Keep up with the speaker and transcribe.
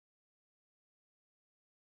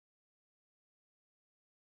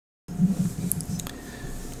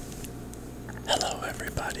Hello,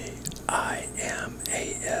 everybody. I am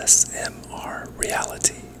ASMR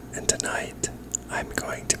Reality, and tonight I'm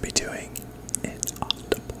going to be doing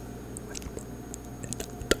inaudible.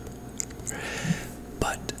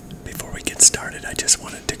 But before we get started, I just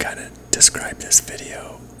wanted to kind of describe this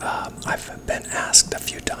video. I've been asked a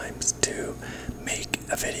few times to make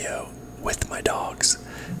a video with my dogs.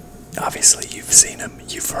 Obviously, you've seen them,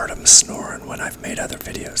 you've heard them snoring when I've made other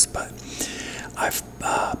videos, but I've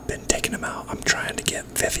been taking them out. I'm trying to get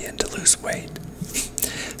Vivian to lose weight.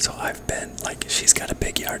 So I've been, like, she's got a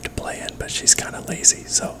big yard to play in, but she's kind of lazy.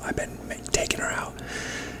 So I've been taking her out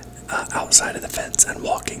outside of the fence and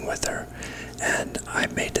walking with her. And I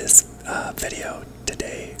made this video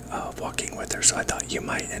today walking with her, so I thought you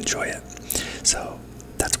might enjoy it. So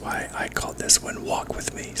that's why I called this one Walk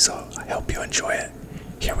With Me. So I hope you enjoy it.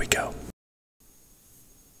 Here we go.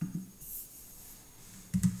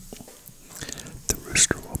 The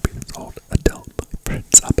rooster will be told until my friend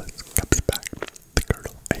Sabas comes back. The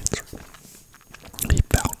colonel answered. He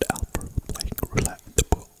found Alfred playing roulette at the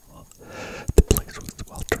pool. The place was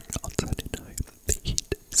sweltering on Sunday night. The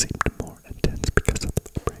heat seemed more intense because of the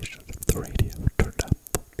vibrations of the radio turned up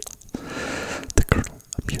full blast. The colonel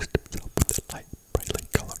amused himself with the light, brightly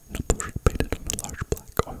colored numbers painted on a large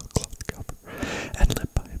black oilcloth cover and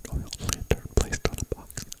lit by an oil lantern placed on a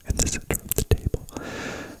box in the center of the table.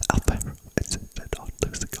 Alvaro insisted on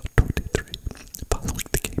losing on 23. Following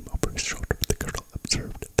the game over his shoulder, the colonel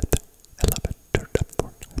observed that the 11 turned up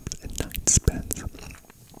 4 times in 9 spins.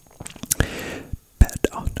 Bet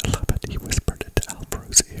on 11, he whispered into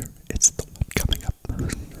Alvaro's ear. It's the one coming up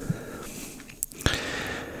most.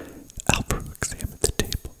 Alvaro examined the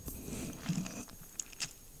table.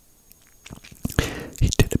 He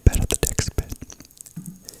did a bet on the next spin.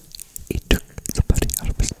 He took some money out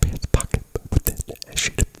of his pants pocket, but within a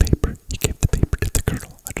sheet of paper, he gave the paper to the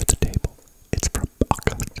colonel under the table. It's from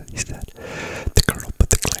Augusta, he said. The colonel put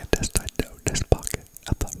the clandestine note in his pocket.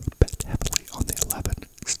 Alvaro bet heavily on the 11.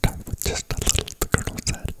 Start with just a little, the colonel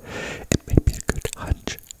said. It may be a good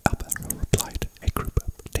hunch, Alvaro replied. A group of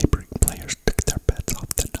neighboring players took their bets off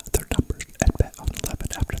their numbers and bet on 11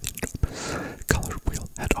 after the enormous colored wheel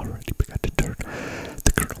had already begun to turn.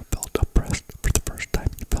 The colonel felt oppressed. For the first time,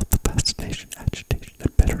 he felt the fascination, agitation,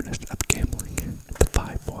 and bitterness of gambling. The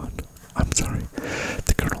 5 won. I'm sorry,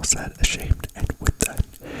 the colonel said, ashamed, and with an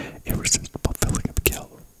irresistible feeling of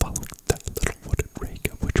guilt, following the little wooden rake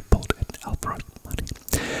which pulled in Alvaro's money.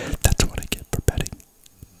 That's what I get for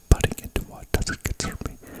butting into what doesn't concern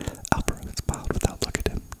me. Alvaro smiled without looking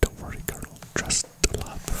at him. Don't worry, Colonel. Trust the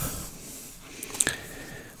love.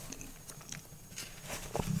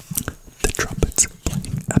 The trumpets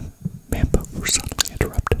playing a mambo were suddenly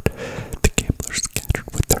interrupted. The gamblers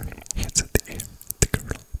scattered with their hands in the air. The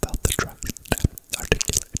colonel felt the dry,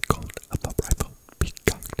 articulate cold of a rifle being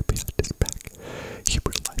cocked behind his back. He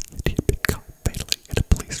realized that he had been caught fatally in a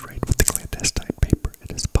police raid with the clandestine paper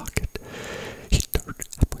in his pocket. He turned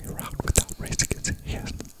halfway around without raising his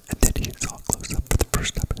hand, and then he saw close up for the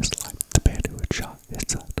first time in his life the man who had shot his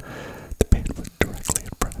son. The man was directly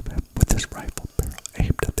in front of him with his rifle barrel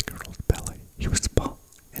aimed at the colonel's belly. He was small,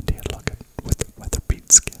 Indian-looking, with a weather-beaten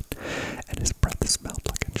skin, and his breath smelled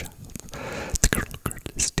like a child's. The colonel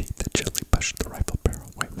gritted his teeth and gently pushed the rifle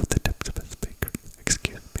barrel away with the tips of his fingers.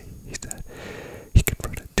 Excuse me, he said. He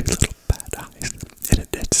confronted 2 little bad eyes. In an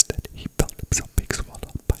instant, he felt himself being swallowed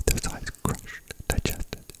up by those eyes, crushed,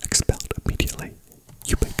 digested, expelled immediately.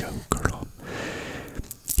 You may go, Colonel.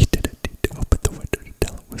 He didn't need to open the window to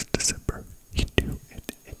tell it was December. He knew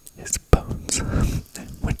it in his bones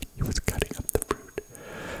when he was cutting up the fruit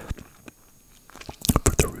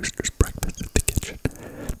for the rooster's breakfast in the kitchen.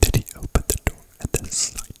 Then he opened the door, and the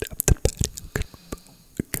sight of the patio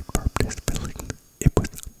confirmed his feelings. It was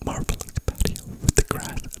a marvelous patio, with the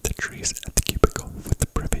grass and the trees and the cubicle with the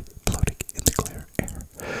privy floating in the clear air,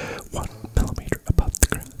 1 millimeter above the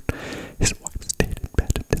ground. His wife stayed in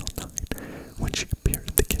bed until 9. When she appeared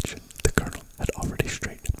in the kitchen, the colonel had already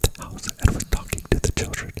straightened up the house and was talking to the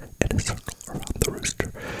children in a circle around the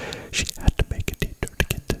rooster. She had to make a detour to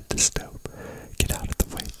get to the stove. Get out of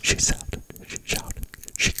the way, she shouted.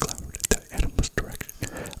 She glowered in the animal's direction.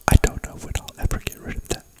 I don't know when I'll ever get rid of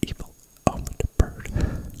that evil omened bird.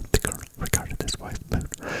 The colonel regarded his wife's moon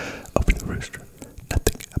over the rooster.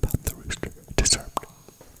 Nothing about the rooster deserved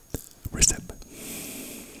resentment.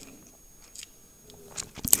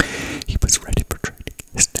 He was ready for training.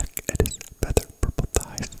 His neck and his feather purple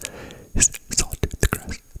thighs, his sawtooth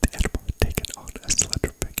crest, the animal had taken on a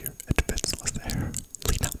slender figure and defenseless air.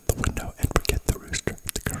 Lean out the window and forget the rooster,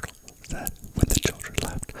 the colonel said when the children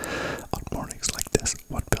left. On mornings like this,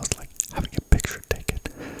 one feels like having a picture taken.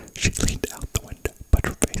 She leaned out the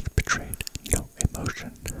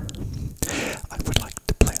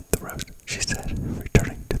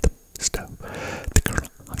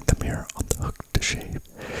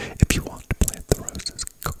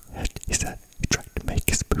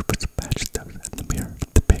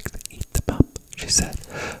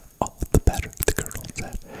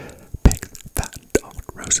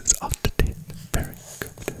Moses ought to taste very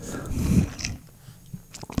good.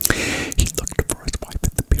 He looked for his wife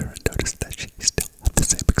in the mirror and noticed that she still had the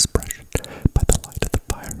same expression. By the light of the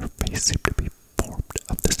fire, her face seemed to be formed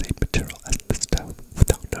of the same material as the stone.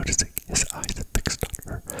 Without noticing, his eyes fixed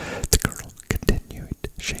on her. The colonel continued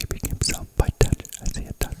shaving himself by touch as he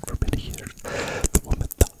had done for many years. The woman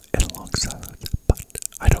thought in a long silence, "But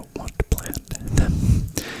I don't want to plan them,"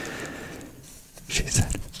 she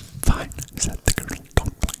said. "Fine," said the colonel,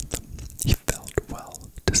 "don't blame them." He felt well.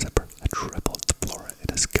 December had shriveled the flora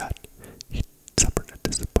in his gut. He suffered a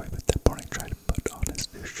disappointment that morning trying to put on his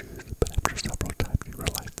new shoes, but after several times he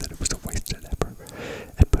realized that it was a wasted effort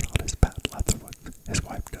and put on his patent leather ones. His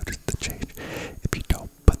wife noticed the change. "If you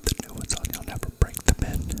don't put the new ones on, you'll never break them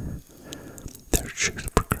in. They're shoes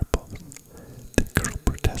for cripples." The girl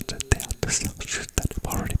protested they ought to sell shoes that have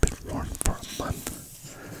already been worn for a month.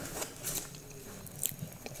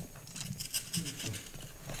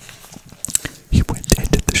 He went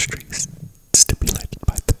into the streets stipulated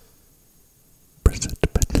by the president,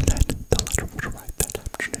 but then the letter would arrive that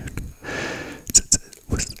afternoon.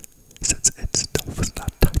 Since it still was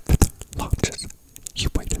not time for the launches, he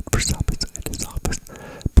waited for summons in his office,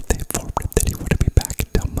 but they informed him that he wouldn't be back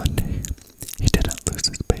until Monday. He didn't lose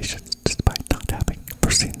his patience despite not having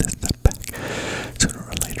foreseen this setback. Sooner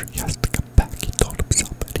or later he has to come back, he told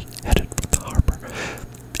himself, and he headed for the harbor.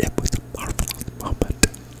 It was a marvelous moment,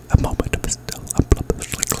 a moment of still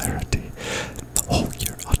unblemished clarity. The whole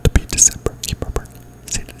year ought to be December, he murmured,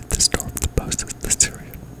 seated at the store of the Moses, the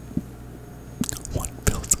Syrian. One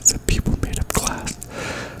feels as if people made of glass.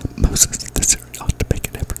 Moses, the Syrian, ought to make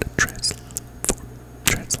an effort to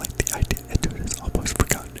translate the idea into his almost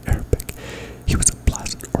forgotten Arabic. He was a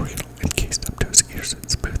placid oriental, encased up to his ears in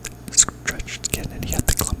smooth, stretched skin, and he had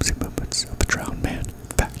the clumsy movements of a drowned man.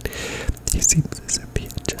 In fact, he seems as if he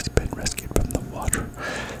had just been rescued from the water.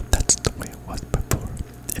 That's the way it was before.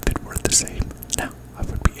 If it were the same, now I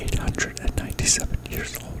would be 897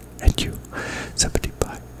 years old, and you,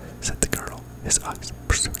 75, said the colonel, his eyes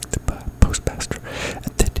pursuing the postmaster.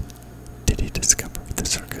 And then did he discover the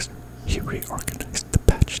circus? He reorganized the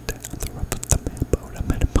patch tent on the roof of the mail boat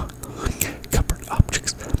amid covered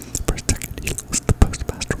objects. For a second he lost the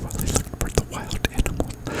postmaster while he looked for the wild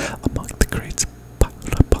animals among the crates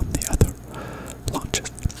piled up on the other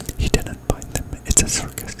launches. He didn't find them. "It's a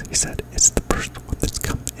circus," he said. "It's the first one that's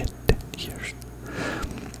come in 10 years.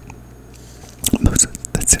 Moses,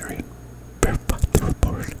 the Syrian, verified the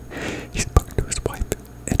report. He spoke to his wife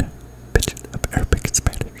in a pidgin of Arabic and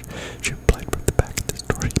Spanish. She replied from the back of the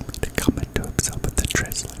store. He made a comment to himself and then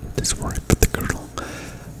translated this word for the colonel.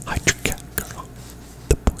 "Hide your cat, colonel.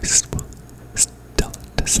 The boys will still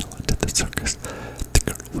to sell into the circus." The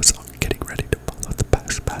colonel was getting ready to follow the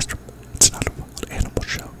postmaster. "It's not a wild animal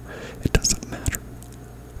show. It doesn't matter,"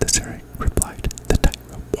 the Syrian replied. "The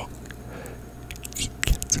tightrope won't eat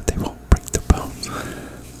cats so they won't break their bones."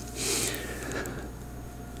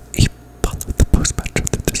 He followed the postmaster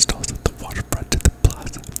through the stalls at the waterfront to the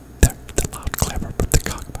plaza. There, the loud clamor from the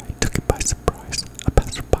cockpit took him by surprise. A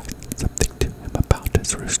passerby said something to him about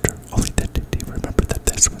his rooster, only then did he remember that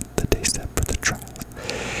this was the day set for the trials.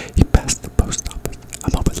 He passed the post office.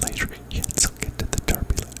 A moment later, he had sunk into the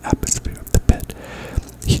turbulent atmosphere of the pit.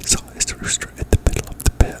 He saw his rooster in the middle of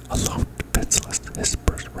the pit, alone, defenseless, his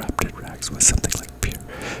spurs wrapped in rags with something like fear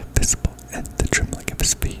visible in the trembling of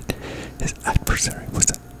his feet. His adversary was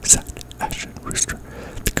a sad, ashen rooster.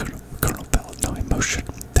 The colonel felt no emotion.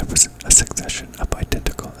 There was a succession of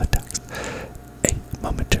identical attacks, a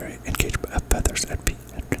momentary engagement of feathers and feet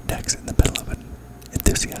and necks in the middle of an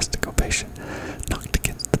enthusiastic ovation. Knocked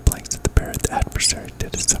against the planks of the barrier, the adversary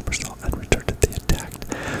did a somersault and returned to the attack.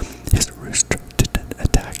 His rooster didn't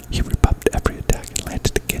attack. He rebuffed every attack and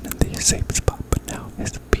landed again in the same spot, but now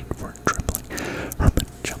his feet were trembling. Herman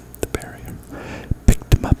jumped the barrier,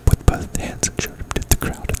 picked him up with both hands and showed him to the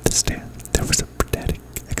crowd at the stand. There was a frenetic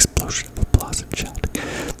explosion of applause and shouting.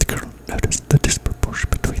 The colonel noticed the disproportion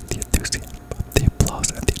between the enthusiasm of the applause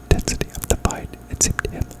and the intensity of the fight. It seemed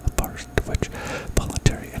to him a farce to which,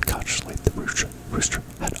 voluntary and consciously, the rooster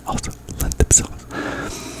had also lent themselves.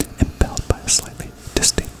 Impelled by a slightly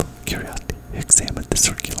disdainful curiosity, he examined the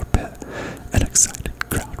circular pit. An excited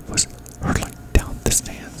crowd was hurling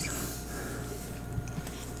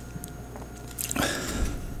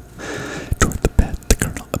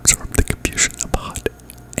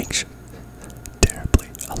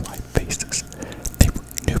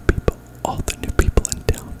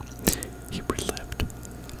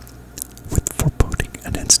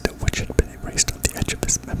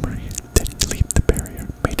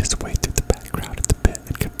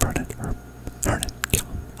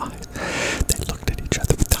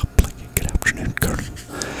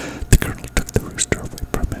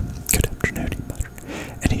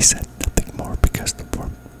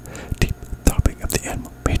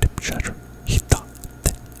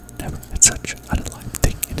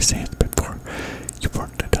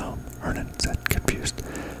Vernon said, confused.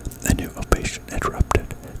 A new ovation interrupted.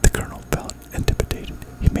 The colonel felt intimidated.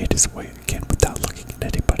 He made his way again without looking at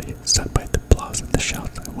anybody, stunned by the applause and the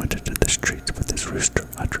shouts, and went into the streets with his rooster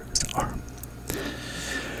under his arm.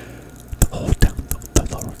 The whole town, the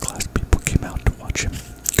lower class people, came out to watch him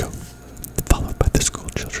go, followed by the school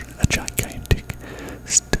children. A gigantic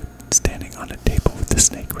stood standing on a table with a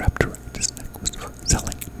snake wrapped around his neck, was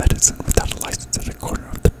selling medicine without a license at a corner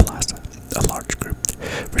of the plaza. A large group,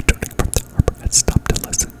 returning from the harbor, had stopped to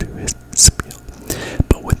listen to his spiel.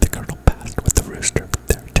 But when the colonel passed with the rooster,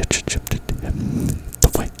 their attention shifted to him. The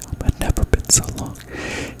way home had never been so long.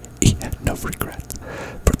 He had no regrets.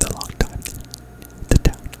 For the long time, the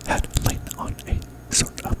town had lain on a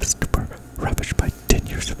sort of stupor, ravished by 10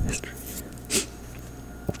 years of history.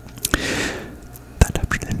 That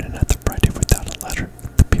afternoon, another Friday without a letter,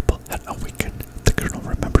 the people had awakened. The colonel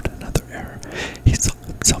remembered another error. He saw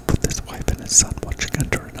himself with his wife and his son watching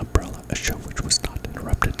under an umbrella, a show which was not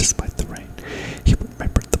interrupted despite the rain. He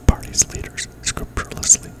remembered the party's leaders,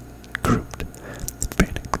 scrupulously grouped,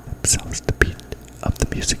 fanning themselves to the beat of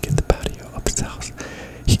the music in the patio of his house.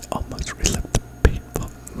 He almost relived the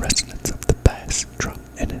painful resonance of the bass drum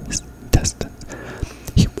in his intestines.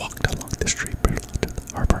 He walked along the street parallel to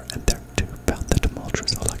the harbor, and there too found the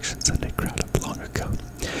tumultuous election Sunday crowd of long ago.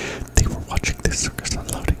 They were watching the circus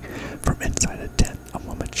unloading. From inside a tent, a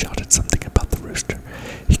woman shouted something about the rooster.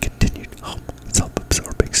 He continued home,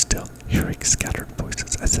 self-absorbing still, hearing scattered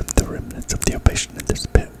voices as if the remnants of the ovation in this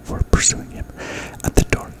pit were pursuing him. At the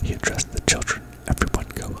door, he addressed the children. Everyone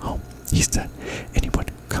go home, he said. Anyone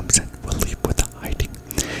who comes in will leave without hiding.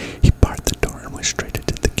 He barred the door and went straight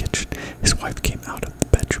into the kitchen. His wife came out of the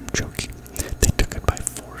bedroom joking. They took it by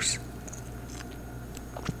force.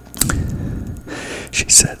 She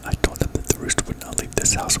said, I told them that the rooster would not leave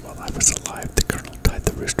this house while I was alive. The colonel tied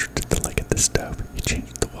the rooster to the leg of the stove. He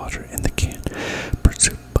changed the water in the can,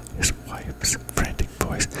 pursued by his wife's frantic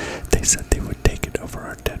voice. They said they would take it over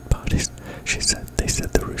our dead bodies. She said, they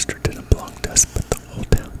said the rooster didn't belong to us, but the whole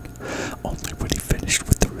town. Only when he finished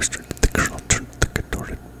with the rooster did the colonel turn to the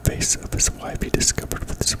contorted face of his wife. He discovered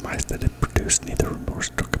with surprise that it produced neither remorse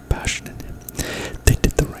nor compassion in him. They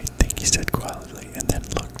did the right thing, he said quietly, and then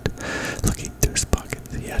looking through his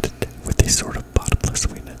pockets, he added with a sort of bottomless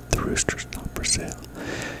sweetness, the rooster's not for sale.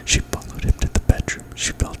 She followed him to the bedroom.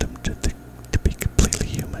 She felt him to be completely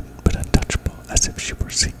human, but untouchable, as if she were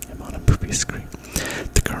seeing him on a movie screen.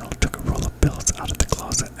 The colonel took a roll of bills out of the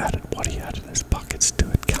closet, added what he had in his pockets to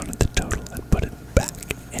it, counted the total, and put it back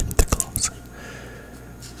in the closet.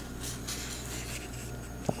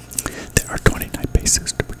 There are 29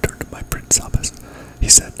 pesos to return to my Prince Abbas, he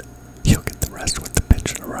said. He'll get the rest when the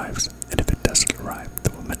pension arrives, and if it doesn't arrive,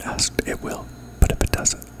 the woman asked, it will, but if it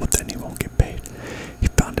doesn't, well then he won't get paid. He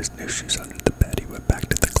found his new shoes under the bed. He went back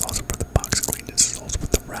to the closet for the box, cleaned his soles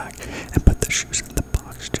with a rag, and put the shoes in the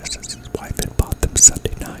box just as his wife had bought them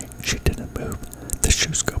Sunday night. She didn't move. The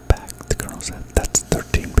shoes go back, the colonel said. That's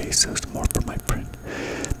 13 pesos more for my friend.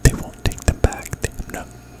 They won't take them back. They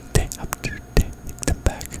have to take them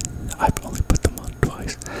back. I've only put them on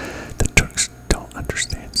twice. The Turks don't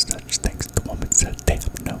understand such things, the woman said. They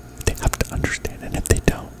have to understand, and if they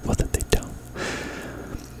don't, well then they don't.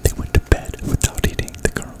 They went to bed without eating. The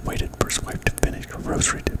colonel waited for his wife to finish her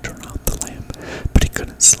rosary to turn out the lamp, but he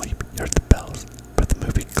couldn't sleep. He heard the bells for the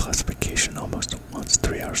movie classification almost at once.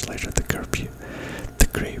 3 hours later, the curfew. The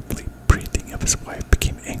gravely breathing of his wife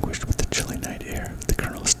became anguished with the chilly night air. The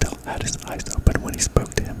colonel still had his eyes open when she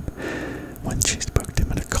spoke to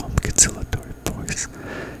him in a calm, conciliatory voice.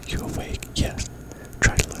 You awake? Yes.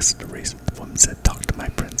 Try to listen to reason, the woman said. Talk to my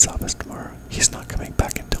Prince Abbas tomorrow. He's not coming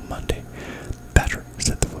back until Monday. Better,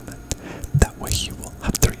 said the woman. That way you will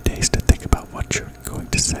have 3 days to think about what you're going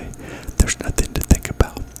to say. There's nothing to think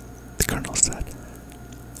about, the colonel said.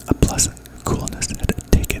 A pleasant coolness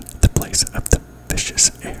had taken the place of the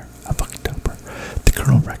vicious air of October. The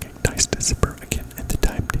colonel recognized the zipper again in the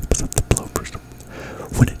timetables of the blowers.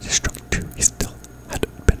 When it struck 2, he still had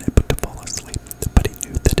been able to fall asleep, but he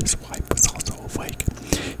knew that his wife was also awake.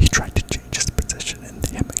 He tried to change his position in the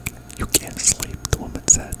hammock. You can't sleep, the woman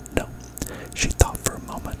said. No. She thought for a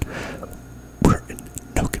moment. We're in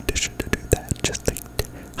no condition to do that. Just think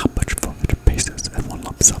how much 400 pesos and one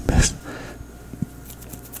lump sum is.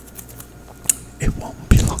 It won't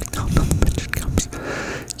be long now until the pension comes.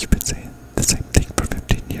 You've been saying the same thing for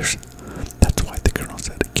 15 years. That's why the colonel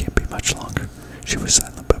said it can't be much longer. She was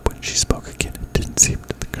silent, but when she spoke again, it didn't seem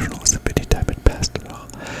to the colonel as if any time had passed at all.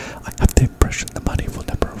 I have the impression the money will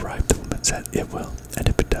never arrive, the woman said. It will, and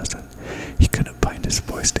if it doesn't, he couldn't find his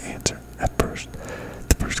voice to answer. At first,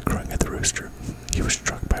 the first crowing of the rooster, he was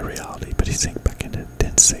struck by reality, but he sank back into it,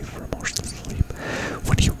 dense, safe, remorseless.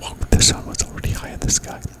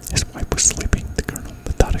 sky. His wife was sleeping. The colonel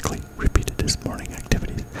methodically repeated his morning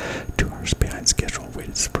activities. 2 hours behind schedule,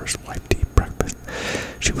 waited for his wife to eat breakfast.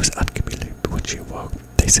 She was uncommunicative when she awoke.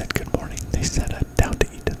 They said good morning. They sat down to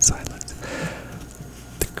eat in silence.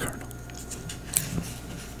 The colonel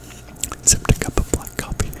sipped a cup of black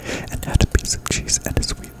coffee and had a piece of cheese and a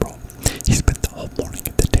sweet roll. He spent the whole morning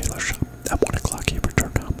at the tailor shop. At 1 o'clock he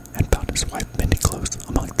returned home and found his wife mending clothes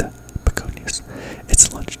among the begonias.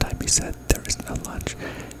 It's lunchtime, he said. There is no lunch.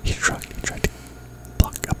 He shrugged and tried to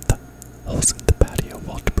block up the holes in the patio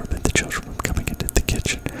wall to prevent the children from coming into the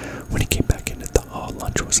kitchen. When he came back into the hall,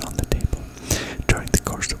 lunch was on the table. During the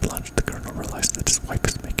course of lunch, the colonel realized that his wife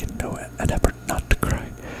was making an effort not to cry.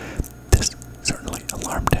 This certainly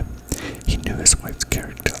alarmed him. He knew his wife's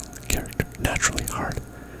character naturally hard,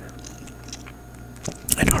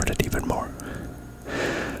 and hardened even more.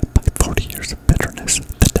 By 40 years of bitterness,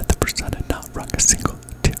 the death of her son had not wrung a single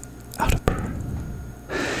tear out of her.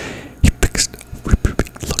 He fixed a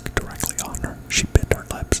reproving look directly on her. She bit her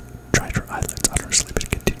lips, dried her eyelids on her sleeve, and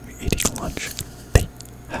continued eating lunch. They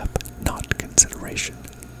have not consideration.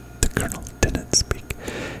 The colonel didn't speak.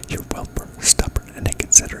 You're Wilbur, stubborn and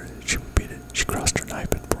inconsiderate, she repeated. She crossed her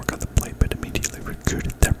knife and fork on the plate, but immediately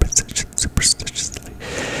recruited their position superstitiously.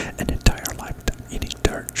 An entire lifetime eating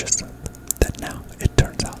dirt, just so that now it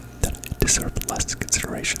turns out that I deserve less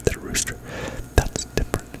consideration than a rooster. That's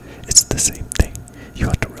different. It's the same thing. You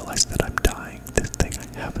have to realize that I'm dying. This thing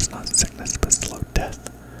I have is not sickness, but slow death.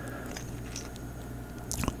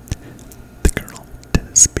 The colonel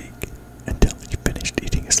didn't speak until he finished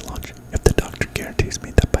eating his lunch. If the doctor guarantees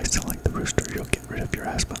me that by selling the rooster you'll get rid of your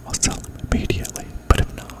asthma, I'll sell him immediately. But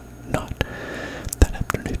if not. That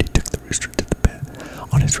afternoon he took the rooster to the pen.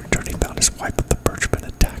 On his return he found his wife with a Birchman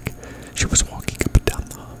attack. She was walking up and down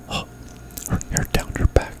the hall, her hair down her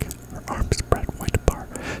back, her arms spread wide apart,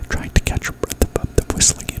 trying to catch her breath above the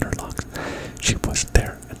whistling interlocks. She was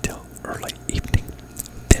there until early evening.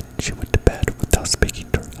 Then she went to bed without speaking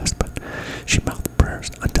to her husband. She mouthed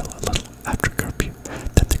prayers until a little after curfew.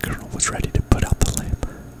 Then the colonel was ready to put out the lamp.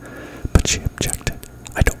 But she objected.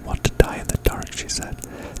 I don't want to die in the dark, she said.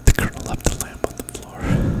 The colonel left the lamp on the floor.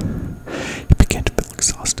 He began to feel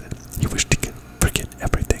exhausted. He wished he could forget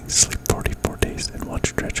everything, sleep 44 days in one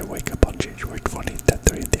stretch, and wake up on January 20th at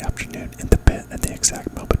 3 in the afternoon in the pit at the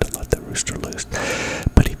exact moment to let the rooster loose.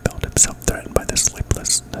 But he felt himself threatened by the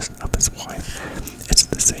sleeplessness of his wife. It's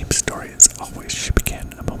the same story as always, she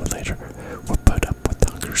began a moment later. We're put up with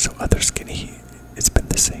hunger so others can eat. It's been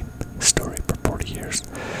the same story for 40 years.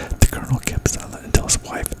 The colonel kept silent until his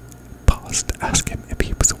wife paused to ask him if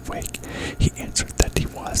he was awake. He answered that he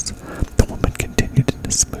was. The woman continued in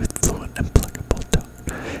a smooth, fluent, implacable tone.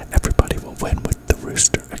 Everybody will win with the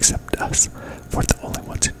rooster except us. We're the only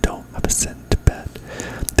ones who don't have a cent to bet.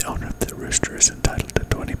 The owner of the rooster is entitled to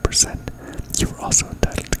 20%. You were also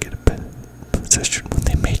entitled to get a position when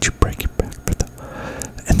they made you break your back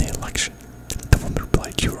in the election. The woman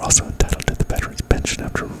replied, you were also entitled to the veteran's pension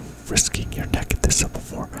after risking your neck in the Civil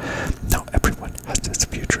War. Now everyone has this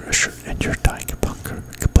future assured, and you're dying of hunger,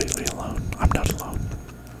 completely alone. I'm not alone.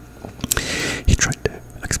 He tried to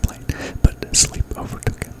explain, but sleep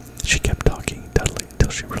overtook him. She kept talking steadily until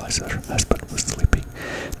she realized that her husband was sleeping.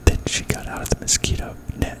 Then she got out of the mosquito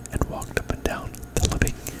net and walked up and down the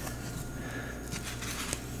living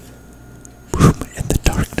room in the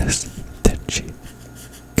darkness. Then she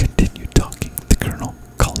continued talking. The colonel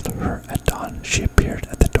called her at dawn. She appeared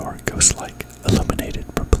at the door, ghost-like, illuminated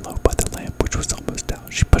from below by the lamp, which was almost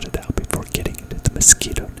out. She put it out before getting into the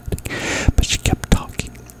mosquito netting, but she kept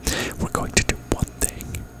talking. We're going to do one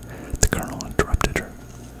thing. The colonel interrupted her.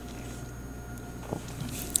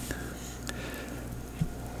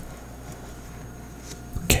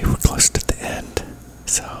 Okay, we're close to the end.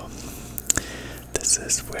 So, this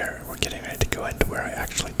is where we're getting ready to go into where I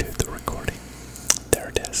actually do the recording. There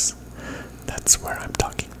it is. That's where I'm